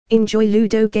Enjoy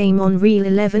Ludo game on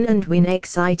Real11 and win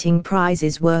exciting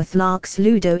prizes worth lakhs.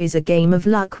 Ludo is a game of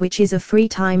luck which is a free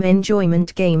time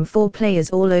enjoyment game for players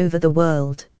all over the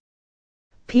world.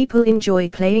 People enjoy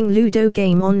playing Ludo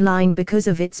game online because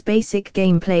of its basic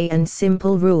gameplay and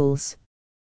simple rules.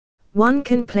 One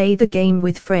can play the game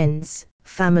with friends,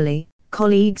 family,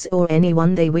 colleagues or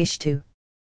anyone they wish to.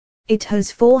 It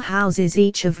has 4 houses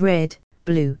each of red,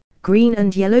 blue, green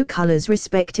and yellow colors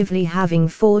respectively, having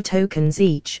 4 tokens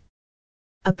each.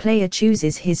 A player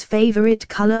chooses his favorite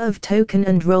color of token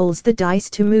and rolls the dice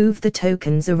to move the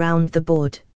tokens around the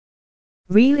board.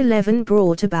 Real11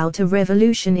 brought about a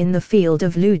revolution in the field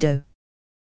of Ludo.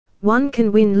 One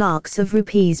can win lakhs of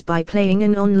rupees by playing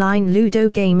an online Ludo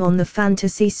game on the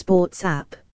Fantasy Sports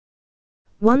app.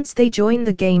 Once they join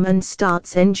the game and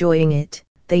starts enjoying it,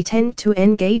 they tend to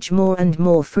engage more and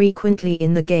more frequently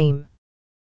in the game.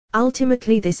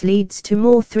 Ultimately this leads to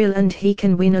more thrill and he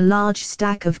can win a large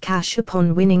stack of cash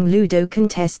upon winning Ludo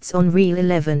contests on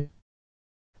Real11.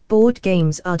 Board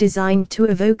games are designed to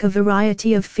evoke a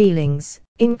variety of feelings,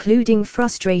 including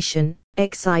frustration,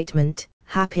 excitement,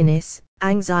 happiness,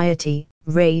 anxiety,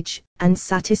 rage, and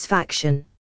satisfaction.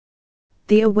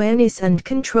 The awareness and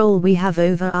control we have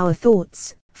over our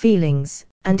thoughts, feelings,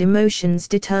 and emotions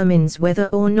determines whether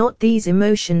or not these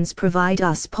emotions provide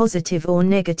us positive or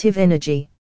negative energy.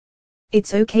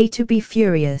 It's okay to be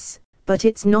furious, but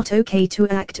it's not okay to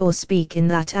act or speak in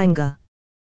that anger.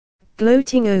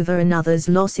 Gloating over another's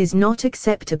loss is not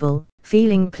acceptable.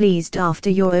 Feeling pleased after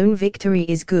your own victory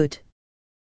is good.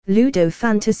 Ludo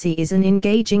Fantasy is an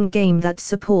engaging game that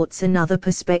supports another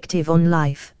perspective on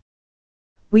life.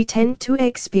 We tend to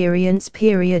experience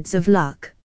periods of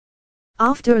luck.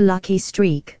 After a lucky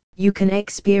streak, you can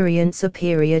experience a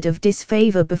period of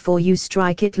disfavor before you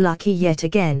strike it lucky yet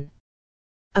again.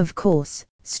 Of course,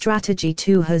 strategy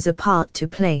too has a part to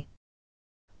play.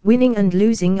 Winning and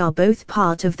losing are both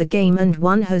part of the game and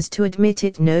one has to admit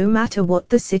it no matter what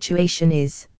the situation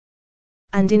is.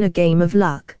 And in a game of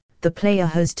luck, the player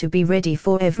has to be ready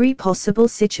for every possible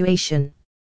situation.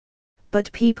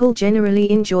 But people generally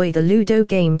enjoy the Ludo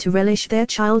game to relish their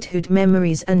childhood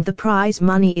memories and the prize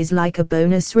money is like a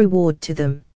bonus reward to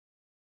them.